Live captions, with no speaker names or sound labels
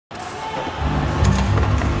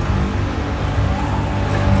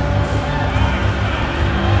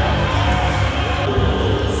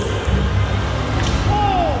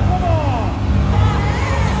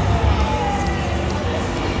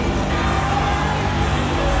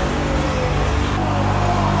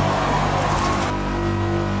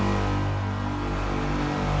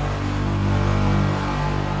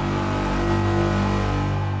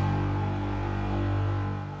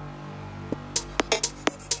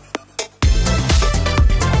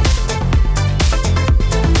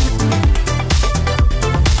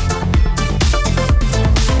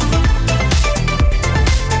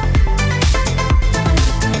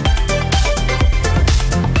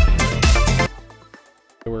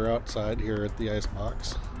We're outside here at the ice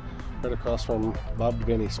box, right across from Bob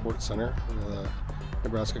Devaney Sports Center, where the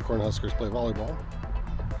Nebraska Cornhuskers play volleyball.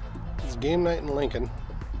 It's game night in Lincoln.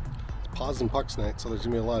 It's paws and pucks night, so there's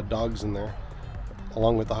gonna be a lot of dogs in there,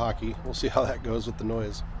 along with the hockey. We'll see how that goes with the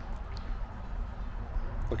noise.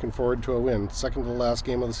 Looking forward to a win. Second to the last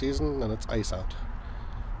game of the season, and it's ice out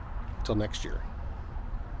until next year.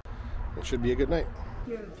 It should be a good night.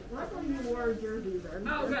 Luckily you wore jerseys.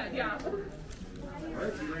 Oh, good, yeah. All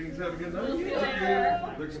right, you ladies have a good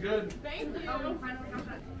night. Looks good. Thank you.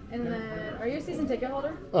 And then, are you a season ticket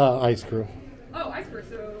holder? Ice crew. Oh, ice crew,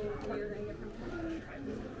 so what you're going to get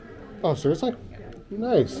from Oh, seriously?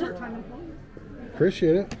 Nice.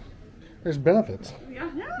 Appreciate it. There's benefits. Yeah,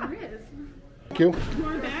 there is. Thank you. You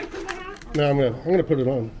want a bag for the hat? No, I'm gonna put it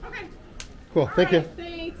on. Okay. Cool. Thank you.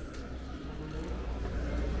 Thanks.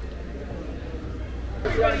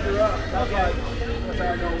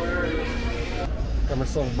 Got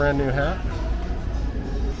myself a brand new hat.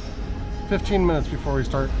 15 minutes before we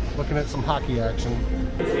start looking at some hockey action.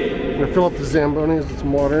 I'm gonna fill up the Zambonis with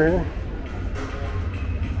some water here.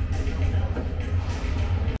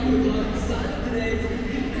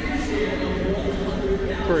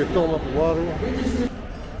 Before we fill them up with water.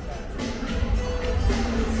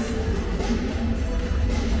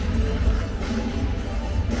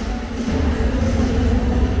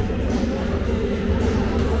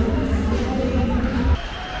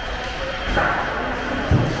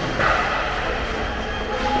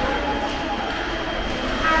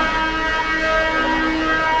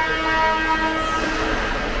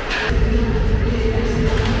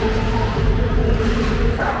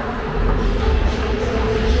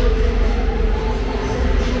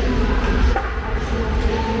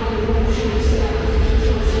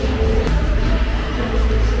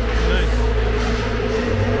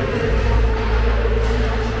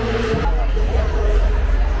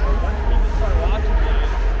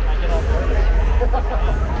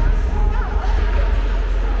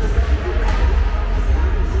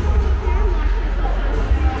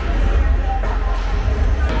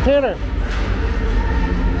 Tanner.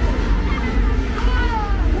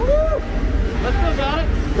 Let's go, got it.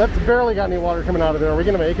 That's barely got any water coming out of there. Are we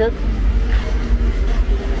gonna make it?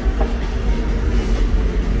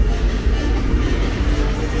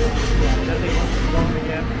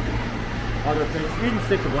 Other things. We didn't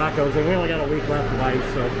stick to Blackos, and we only got a week left of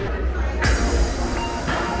ice, so.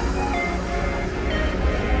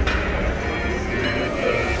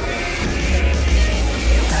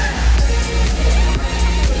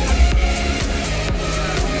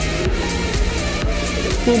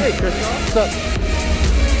 Hey, Chris. What's up?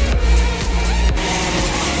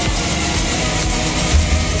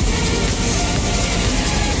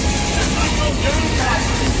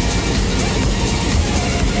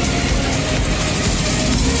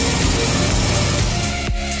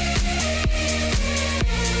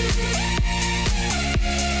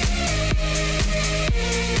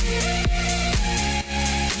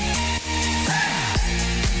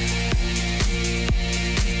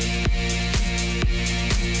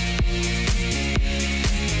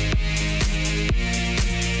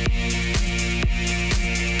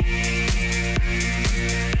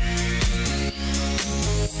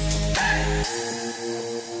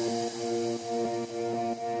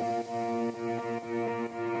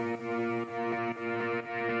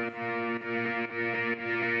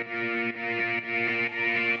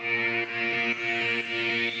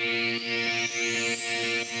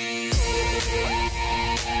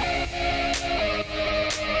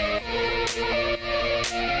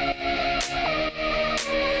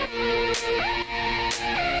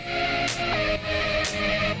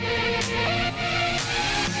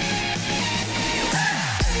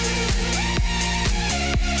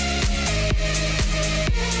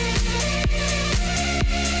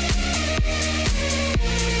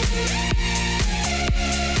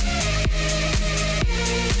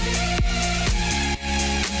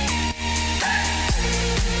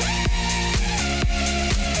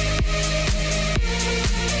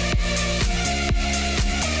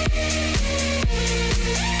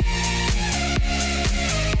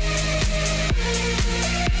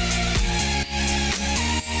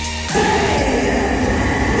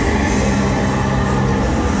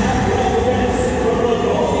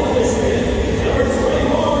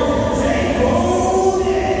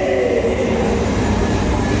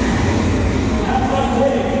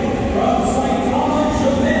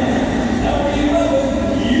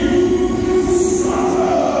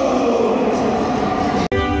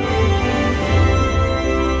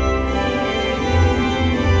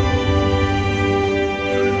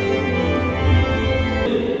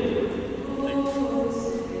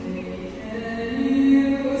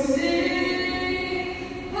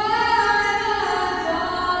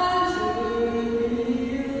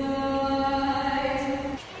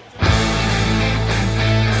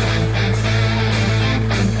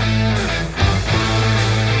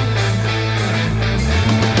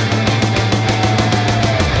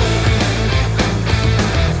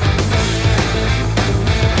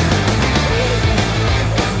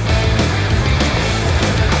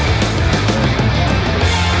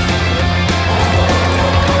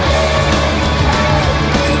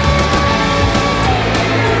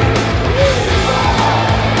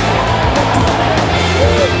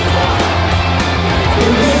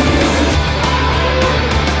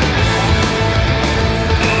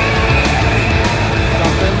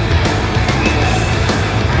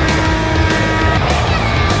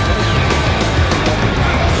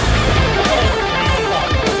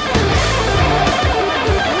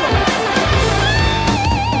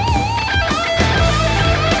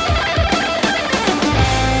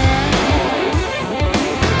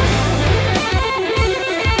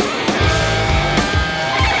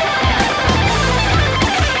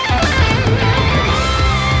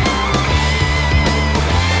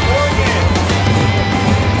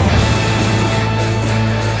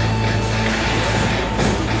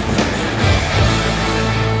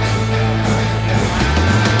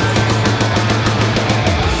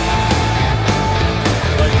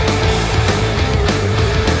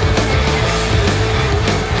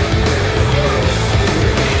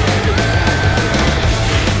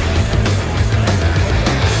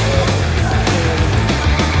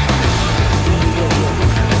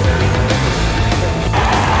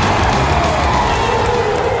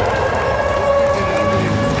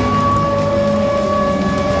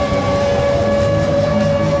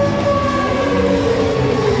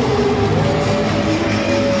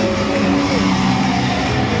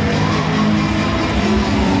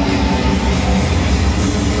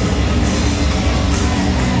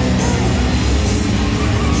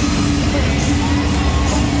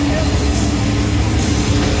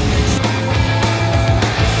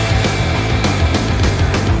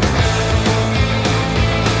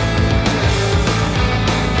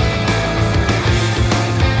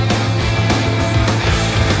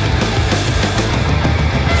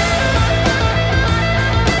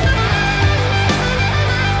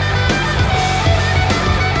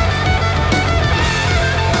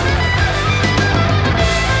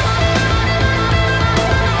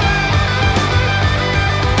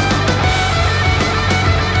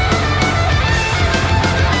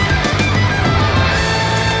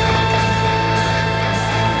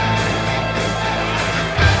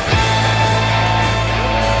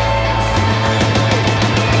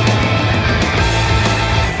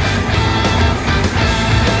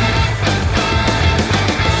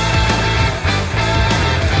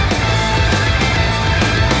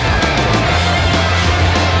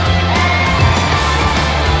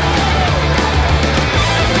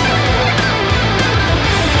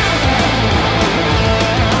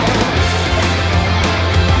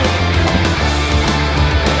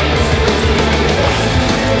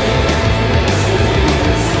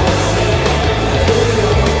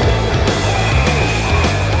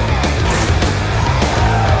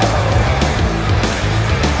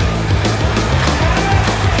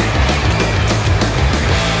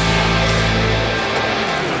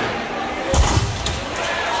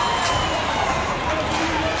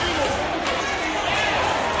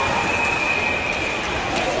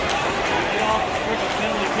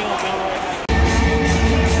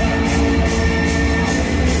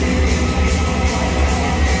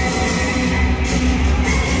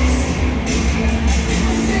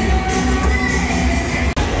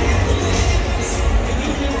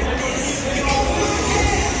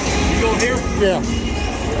 Yeah.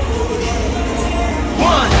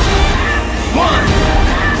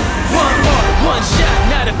 One shot,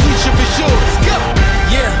 now the future is yours. Go!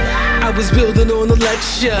 Yeah, I was building on the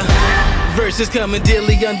lecture. Verses coming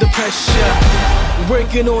daily under pressure.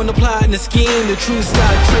 Working on the plot and the scheme. The true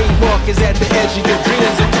style trademark is at the edge of your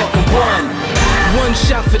dreams. I'm talking one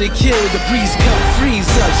shot for the kill. The breeze cut, freeze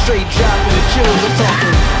up, straight dropping the chills. I'm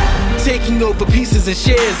talking taking over pieces and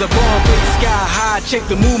shares. A bomb rate sky high. Check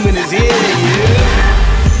the movement is here.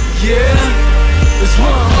 Yeah. It's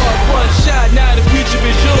one heart, one shot, now the future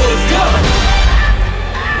is yours. Go!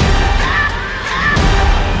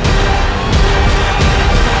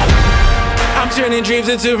 I'm turning dreams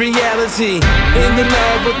into reality. In the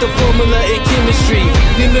lab with the formula and chemistry.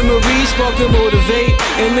 New memories spark and motivate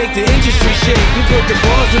and make the industry shake. We put the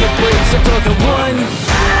balls in the brakes. I'm talking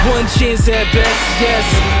one chance at best, yes.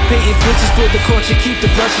 Painting pictures for the culture, keep the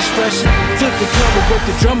brushes fresh. Flip the cover with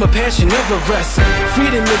the drummer, passion never rests.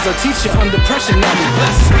 Freedom is our teacher under pressure, now we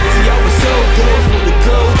blessed. See, I was so close for the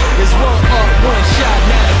goal. There's one art, one shot,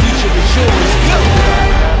 now the future is yours. Go!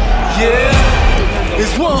 Yeah,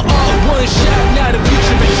 it's one art, one shot, now the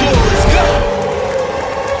future is yours. Go!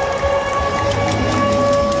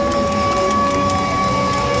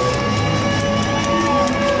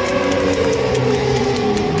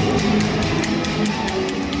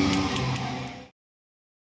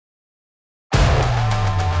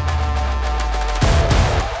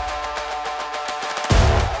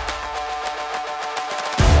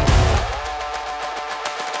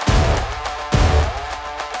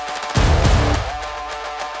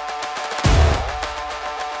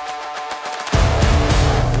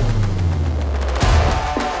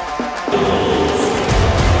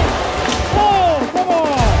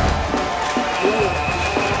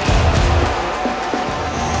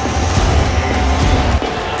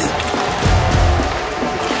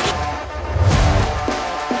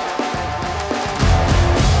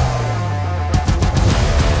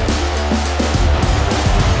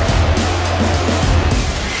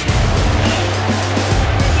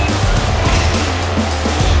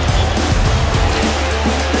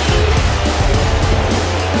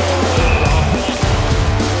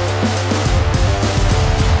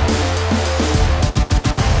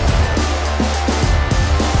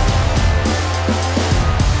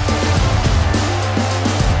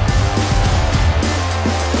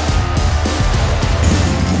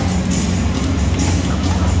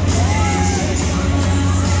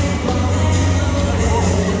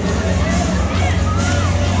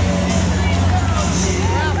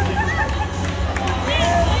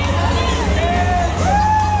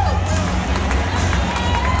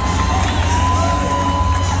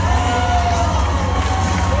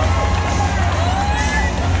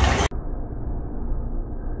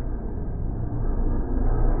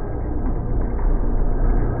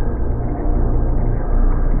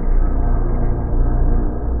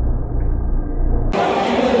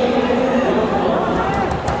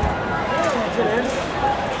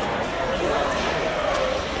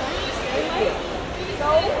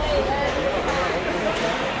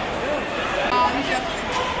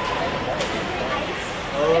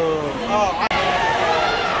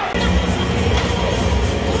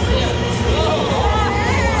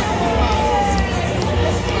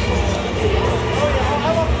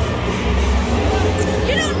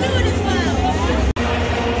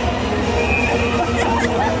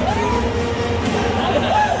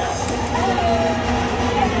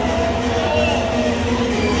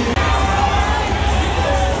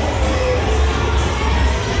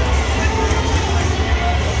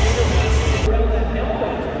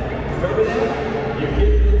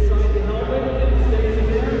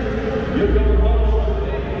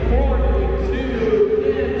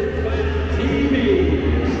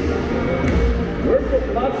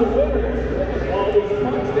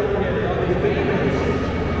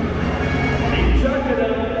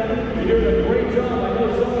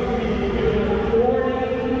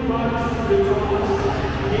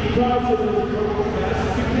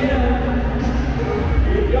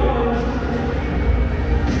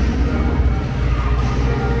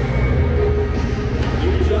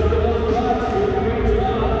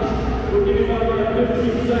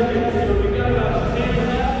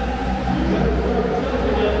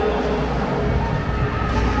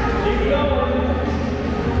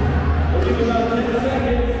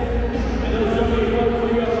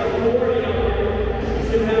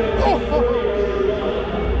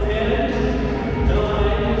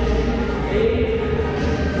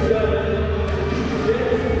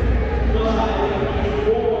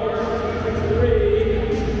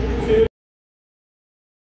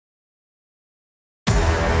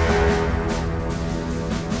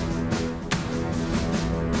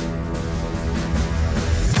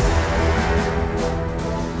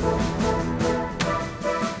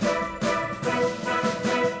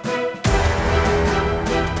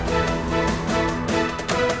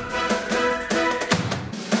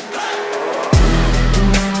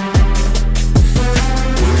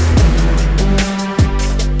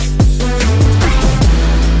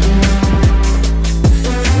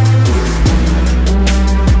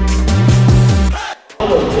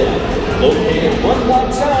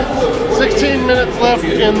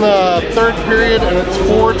 in the third period, and it's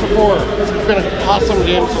 4-4. It's been an awesome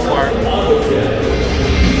game so far.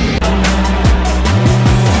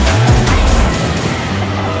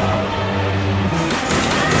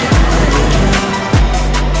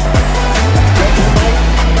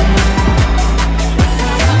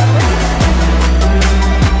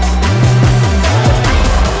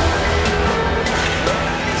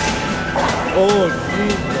 Oh,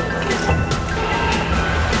 Jesus.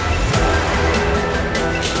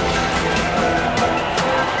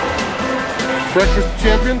 Breakfast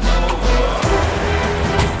champions.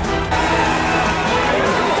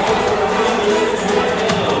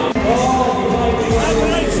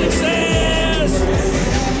 Success!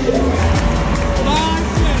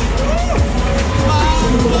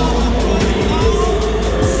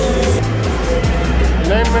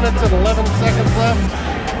 9 minutes and 11 seconds left,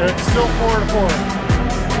 and it's still 4-4.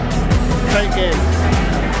 Tight game.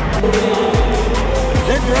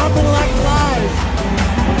 They're dropping like flies.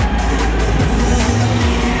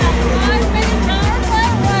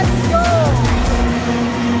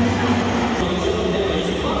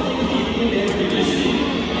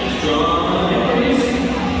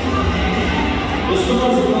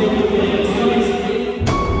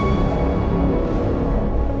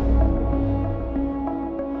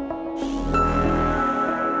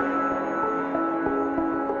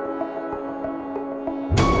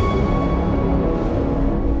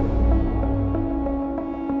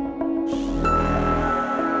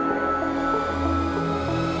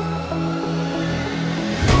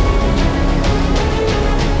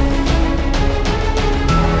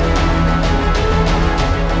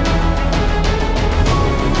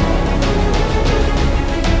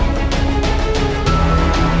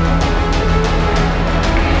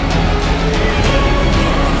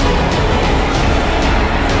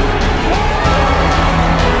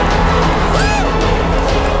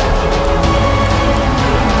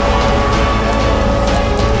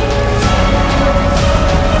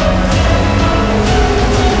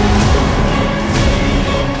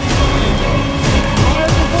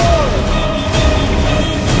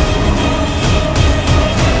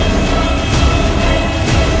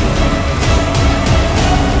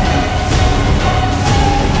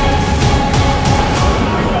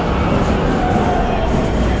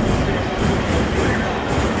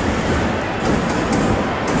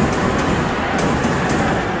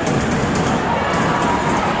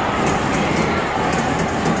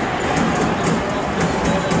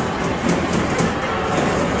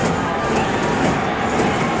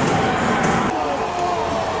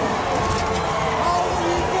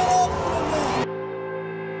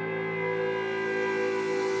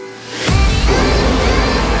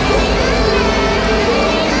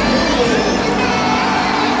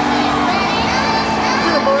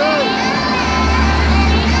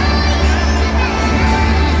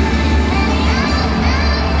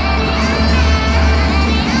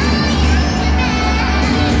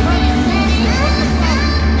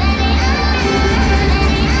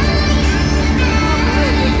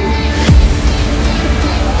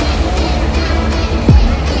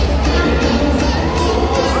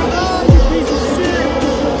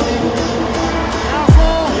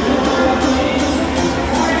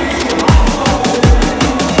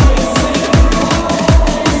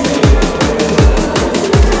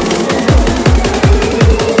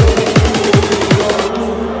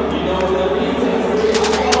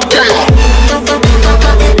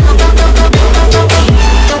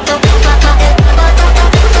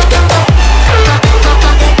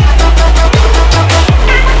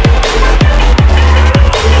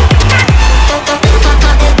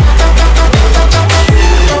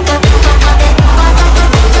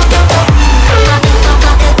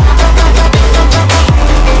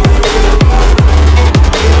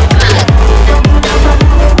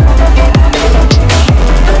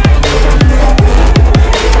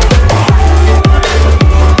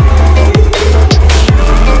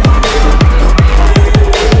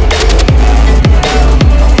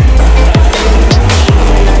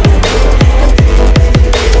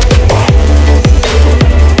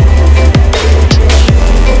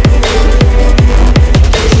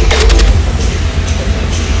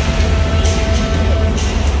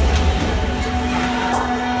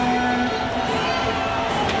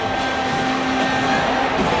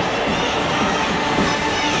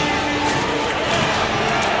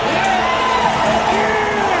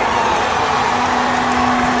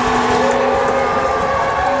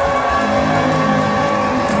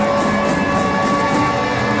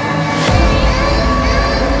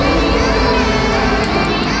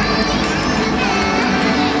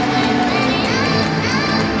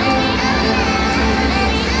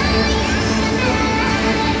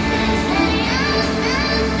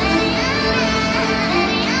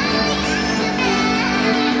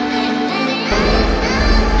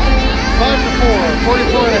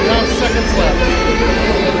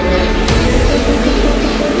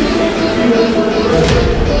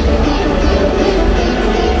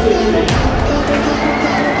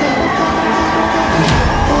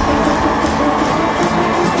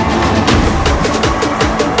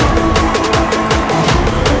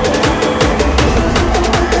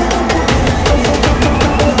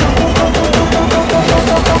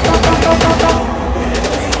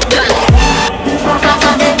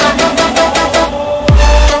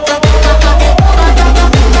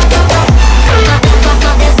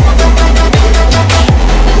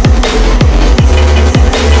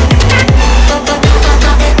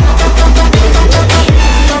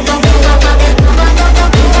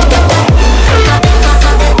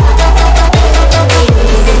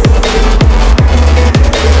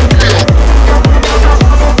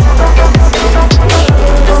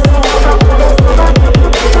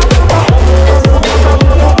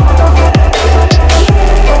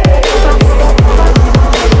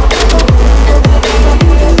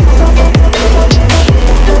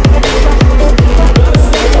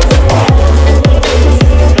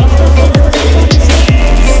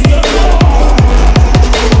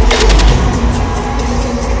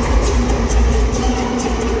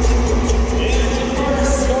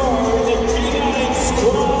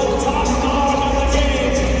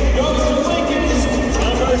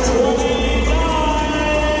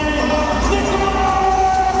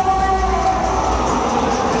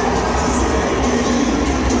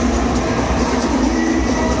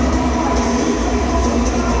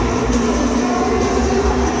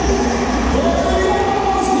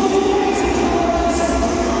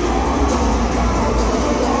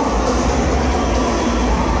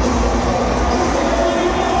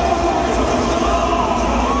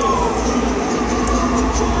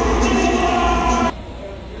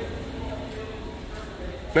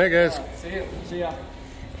 Hey guys. See ya.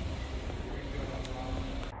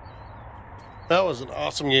 That was an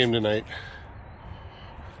awesome game tonight.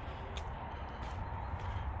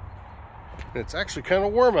 It's actually kind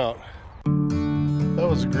of warm out. That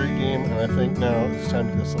was a great game, and I think now it's time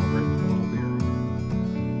to go celebrate with a little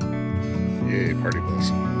beer. Yay, party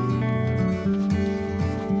blessing.